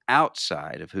on the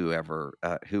outside of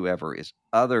whoever is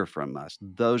other from us,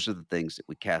 those are the things that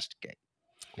we castigate.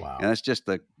 And Wow. that's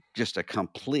just a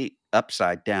complete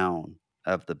upside down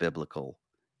of the biblical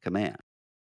command.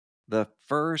 The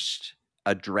first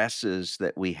addresses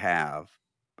that we have,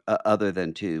 other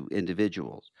than to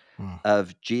individuals, Hmm.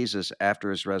 of Jesus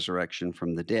after his resurrection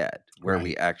from the dead, where Right.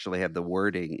 we actually have the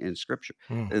wording in Scripture,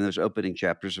 Hmm. in those opening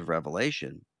chapters of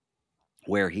Revelation,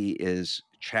 where he is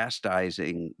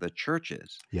chastising the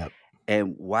churches. Yep.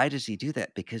 And why does he do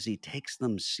that? Because he takes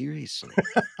them seriously.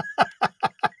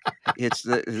 It's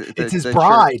It's his the church.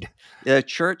 pride. The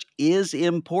church is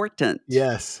important,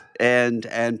 Yes. and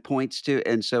points to,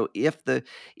 and so if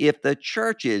the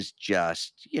church is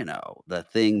just, the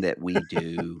thing that we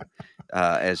do,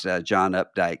 as John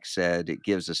Updike said, it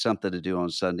gives us something to do on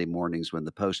Sunday mornings when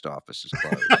the post office is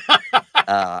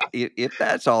closed. If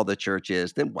that's all the church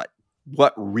is, then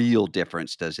what real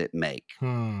difference does it make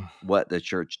Hmm. what the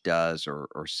church does or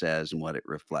says and what it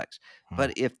reflects? Hmm.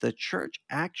 But if the church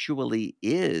actually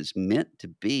is meant to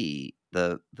be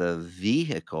the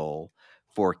vehicle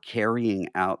for carrying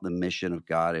out the mission of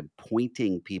God and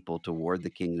pointing people toward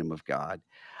the kingdom of God,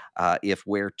 if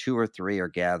where two or three are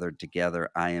gathered together,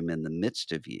 I am in the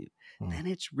midst of you, Hmm. then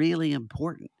it's really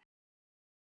important.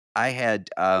 I had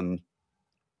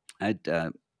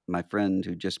my friend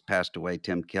who just passed away,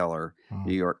 Tim Keller, Hmm.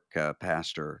 New York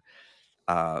pastor.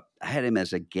 I had him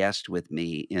as a guest with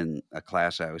me in a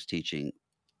class I was teaching.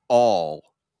 All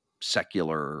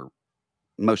secular,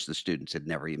 most of the students had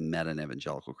never even met an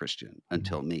evangelical Christian Hmm.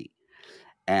 until me.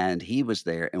 And he was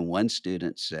there, and one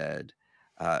student said,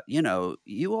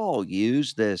 you all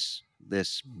use this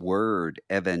word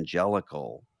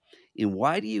evangelical, and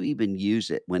why do you even use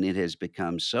it when it has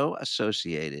become so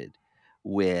associated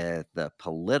with the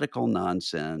political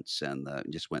nonsense, and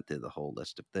just went through the whole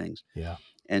list of things. Yeah.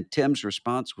 And Tim's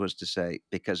response was to say,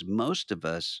 because most of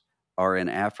us are in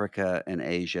Africa and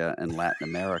Asia and Latin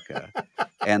America,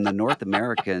 and the North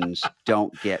Americans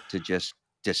don't get to just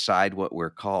decide what we're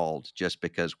called just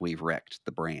because we've wrecked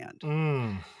the brand.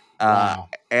 Mm. Uh, Wow.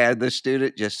 and the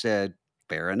student just said,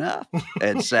 fair enough,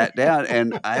 and sat down.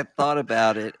 And I thought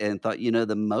about it and thought,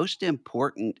 the most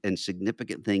important and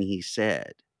significant thing he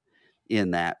said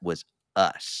in that was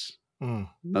us. Mm.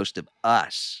 Most of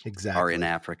us are in Exactly.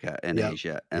 Africa and Yep.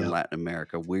 Asia and Yep. Latin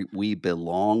America. We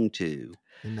belong to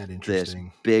Isn't that this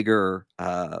interesting? bigger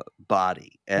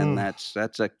body, and Mm.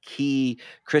 that's a key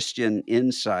Christian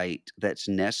insight that's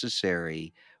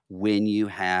necessary when you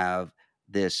have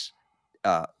this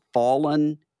uh,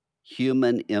 fallen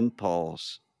human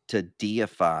impulse to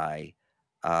deify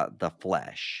the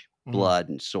flesh, Mm. blood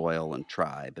and soil and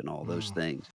tribe and all those Mm.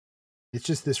 things. It's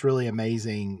just this really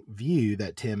amazing view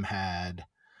that Tim had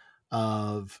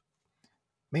of,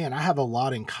 man, I have a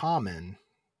lot in common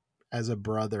as a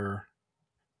brother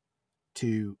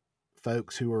to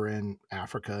folks who are in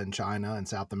Africa and China and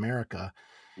South America.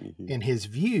 Hmm. And his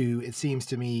view, it seems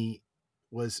to me,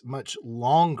 was much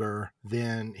longer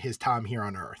than his time here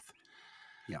on earth.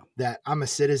 Yeah. That I'm a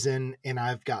citizen and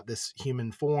I've got this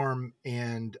human form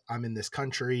and I'm in this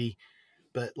country,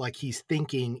 but like he's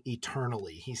thinking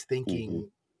eternally. He's Hmm.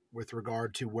 thinking with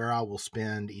regard to where I will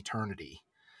spend eternity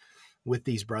with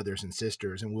these brothers and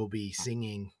sisters, and we'll be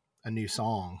singing a new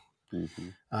song Hmm.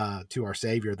 to our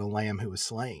Savior, the Lamb who was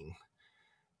slain.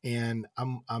 And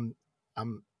I'm,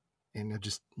 and I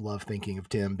just love thinking of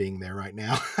Tim being there right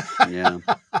now. Yeah.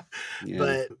 Yeah.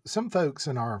 But some folks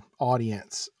in our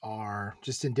audience are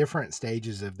just in different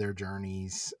stages of their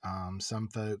journeys. Some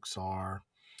folks are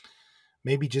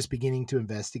maybe just beginning to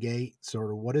investigate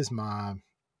sort of what is my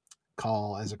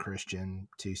call as a Christian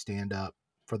to stand up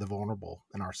for the vulnerable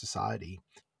in our society.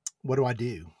 What do I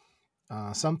do?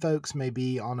 Some folks may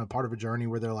be on a part of a journey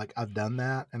where they're like, I've done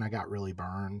that and I got really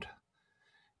burned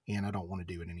and I don't want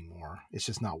to do it anymore. It's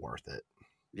just not worth it.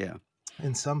 Yeah.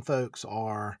 And some folks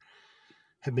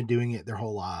have been doing it their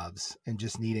whole lives and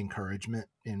just need encouragement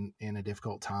in a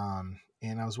difficult time.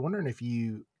 And I was wondering if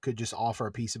you could just offer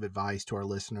a piece of advice to our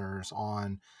listeners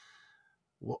on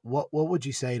what would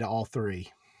you say to all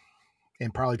three,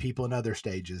 and probably people in other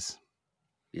stages.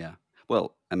 Yeah.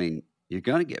 Well, I mean, you're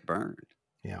going to get burned.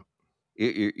 Yeah.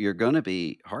 You're going to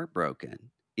be heartbroken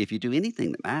if you do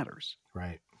anything that matters.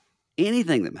 Right.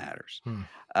 Anything that matters. Hmm.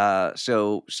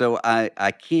 So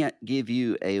I can't give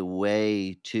you a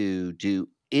way to do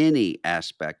any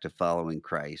aspect of following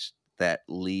Christ that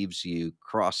leaves you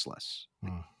crossless.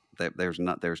 Hmm. There's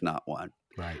not one.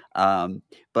 Right.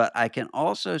 But I can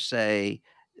also say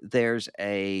there's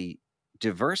a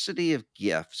diversity of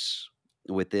gifts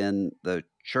within the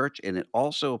church, and it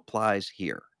also applies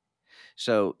here.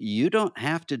 So you don't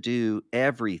have to do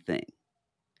everything.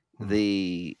 Hmm.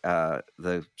 The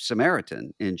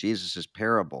Samaritan in Jesus's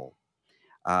parable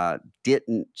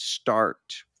didn't start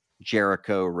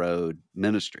Jericho Road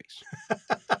Ministries.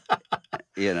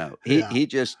 Yeah.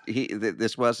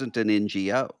 This wasn't an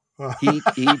NGO. He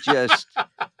just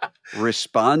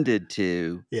responded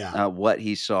to Yeah. what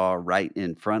he saw right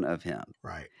in front of him.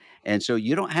 Right. And so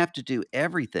you don't have to do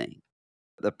everything.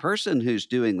 The person who's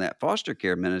doing that foster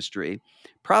care ministry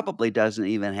probably doesn't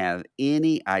even have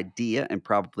any idea and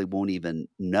probably won't even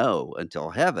know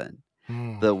until heaven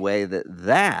Hmm. the way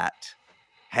that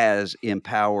has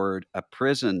empowered a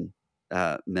prison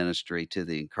ministry to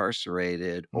the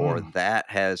incarcerated, or Mm. that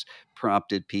has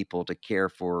prompted people to care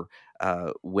for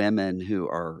women who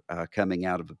are coming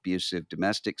out of abusive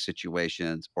domestic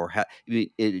situations, I mean,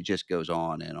 it just goes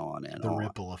on and on and The on.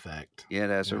 ripple effect. Yeah, it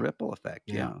has a Yeah. ripple effect.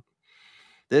 Yeah. Yeah.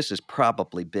 This has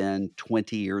probably been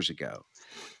 20 years ago,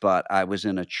 but I was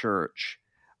in a church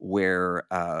where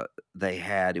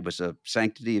it was a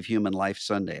Sanctity of Human Life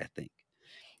Sunday, I think.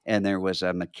 And there was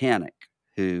a mechanic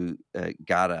who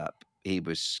got up. He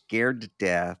was scared to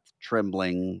death,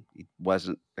 trembling. He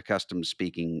wasn't accustomed to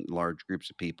speaking large groups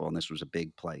of people, and this was a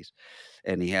big place.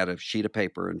 And he had a sheet of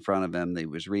paper in front of him that he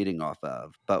was reading off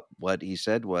of. But what he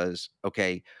said was,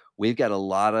 okay, we've got a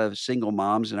lot of single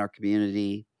moms in our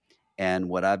community. And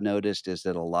what I've noticed is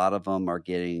that a lot of them are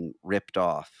getting ripped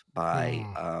off by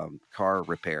car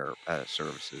repair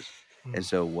services. And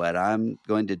so what I'm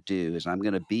going to do is I'm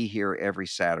going to be here every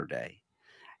Saturday,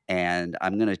 and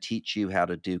I'm going to teach you how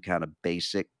to do kind of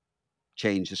basic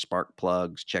change the spark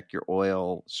plugs, check your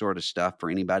oil sort of stuff for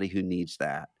anybody who needs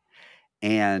that.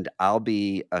 And I'll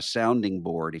be a sounding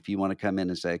board if you want to come in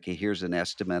and say, okay, here's an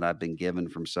estimate I've been given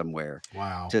from somewhere,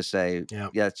 Wow. to say,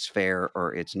 Yep. yeah, it's fair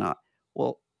or it's not.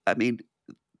 Well, I mean,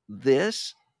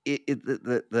 this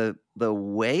the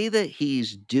way that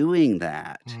he's doing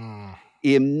that Mm.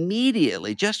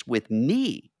 immediately, just with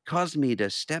me, caused me to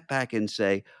step back and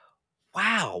say,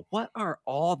 wow, what are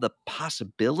all the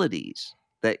possibilities,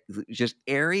 just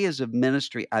areas of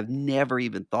ministry I've never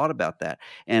even thought about that,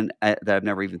 and that I've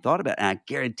never even thought about. And I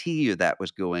guarantee you that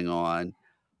was going on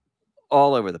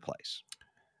all over the place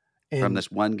from And this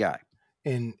one guy.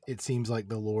 and it seems like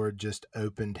the Lord just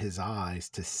opened his eyes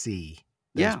to see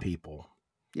those Yeah, people,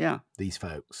 yeah, these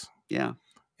folks. yeah.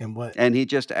 And what And he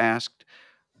just asked,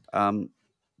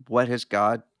 what has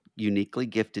God uniquely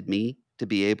gifted me to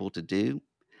be able to do?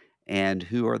 And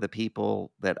who are the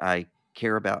people that I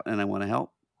care about and I want to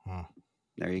help? Hmm.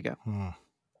 There you go.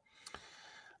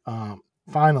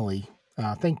 Finally,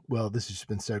 I think, well, this has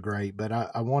been so great, but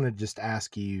I want to just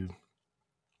ask you,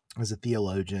 as a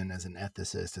theologian, as an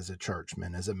ethicist, as a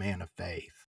churchman, as a man of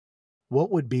faith,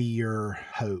 what would be your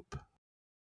hope?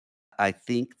 I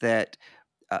think that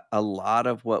a lot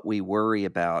of what we worry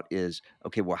about is,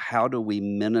 okay, well, how do we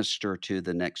minister to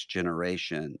the next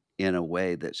generation in a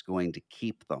way that's going to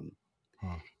keep them?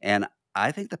 Hmm. And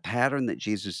I think the pattern that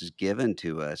Jesus has given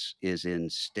to us is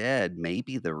instead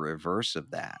maybe the reverse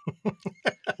of that,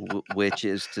 which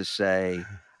is to say,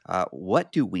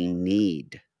 what do we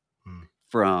need Hmm.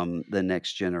 from the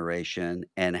next generation,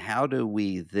 and how do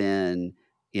we then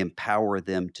empower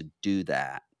them to do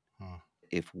that? Hmm.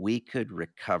 If we could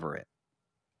recover it,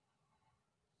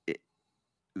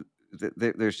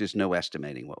 there's just no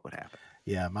estimating what would happen.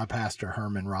 Yeah, my pastor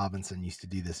Herman Robinson used to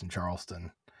do this in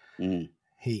Charleston. Mm,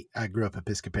 I grew up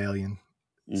Episcopalian,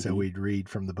 so mhm. we'd read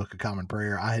from the Book of Common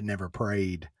Prayer. I had never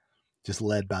prayed just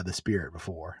led by the Spirit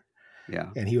before. Yeah.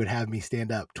 And he would have me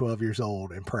stand up 12 years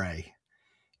old and pray.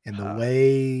 And the Uh,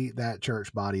 way that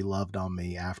church body loved on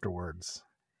me afterwards,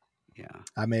 yeah.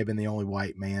 I may have been the only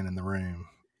white man in the room.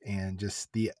 And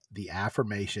just the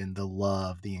affirmation, the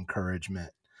love, the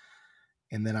encouragement.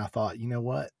 And then I thought, you know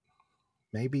what?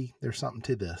 Maybe there's something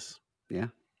to this. Yeah.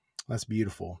 That's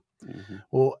beautiful. Mm-hmm.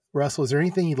 Well, Russell, is there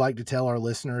anything you'd like to tell our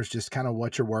listeners, just kind of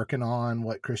what you're working on,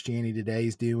 what Christianity Today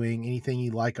is doing, anything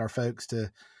you'd like our folks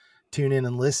to tune in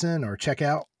and listen or check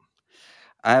out?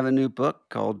 I have a new book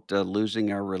called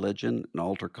Losing Our Religion, an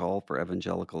altar call for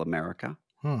evangelical America.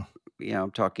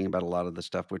 I'm talking about a lot of the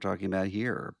stuff we're talking about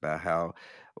here, about how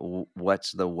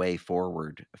what's the way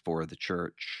forward for the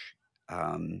church,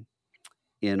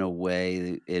 in a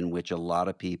way in which a lot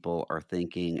of people are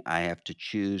thinking, I have to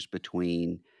choose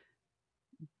between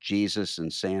Jesus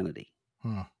and sanity.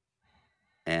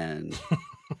 And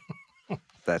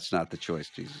that's not the choice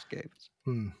Jesus gave us.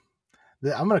 I'm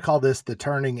going to call this the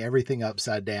Turning Everything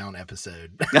Upside Down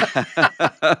episode.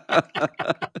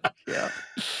 Yeah.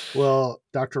 Well,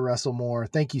 Dr. Russell Moore,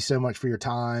 thank you so much for your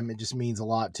time. It just means a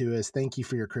lot to us. Thank you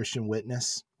for your Christian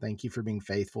witness. Thank you for being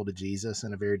faithful to Jesus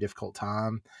in a very difficult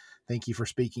time. Thank you for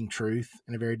speaking truth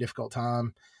in a very difficult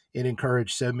time. It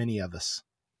encouraged so many of us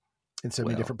in so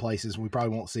many different places. We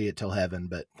probably won't see it till heaven,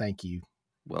 but thank you.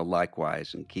 Well,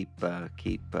 likewise, and keep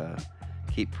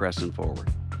pressing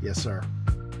forward. Yes, sir.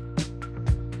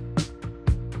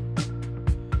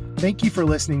 Thank you for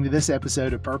listening to this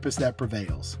episode of Purpose That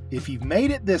Prevails. If you've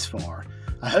made it this far,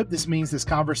 I hope this means this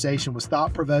conversation was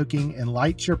thought-provoking and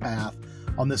lights your path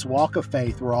on this walk of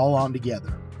faith we're all on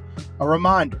together. A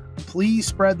reminder, please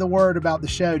spread the word about the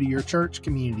show to your church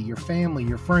community, your family,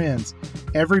 your friends.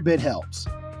 Every bit helps.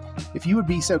 If you would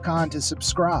be so kind to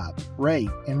subscribe, rate,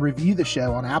 and review the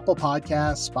show on Apple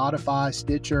Podcasts, Spotify,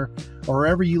 Stitcher, or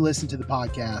wherever you listen to the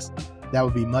podcast, that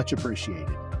would be much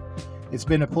appreciated. It's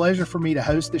been a pleasure for me to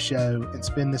host the show and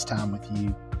spend this time with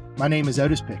you. My name is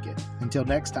Otis Pickett. Until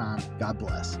next time, God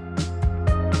bless.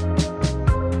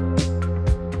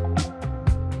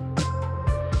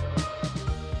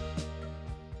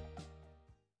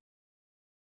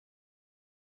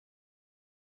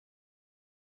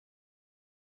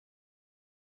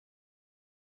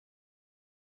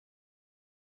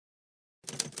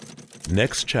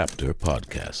 Next Chapter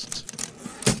Podcasts.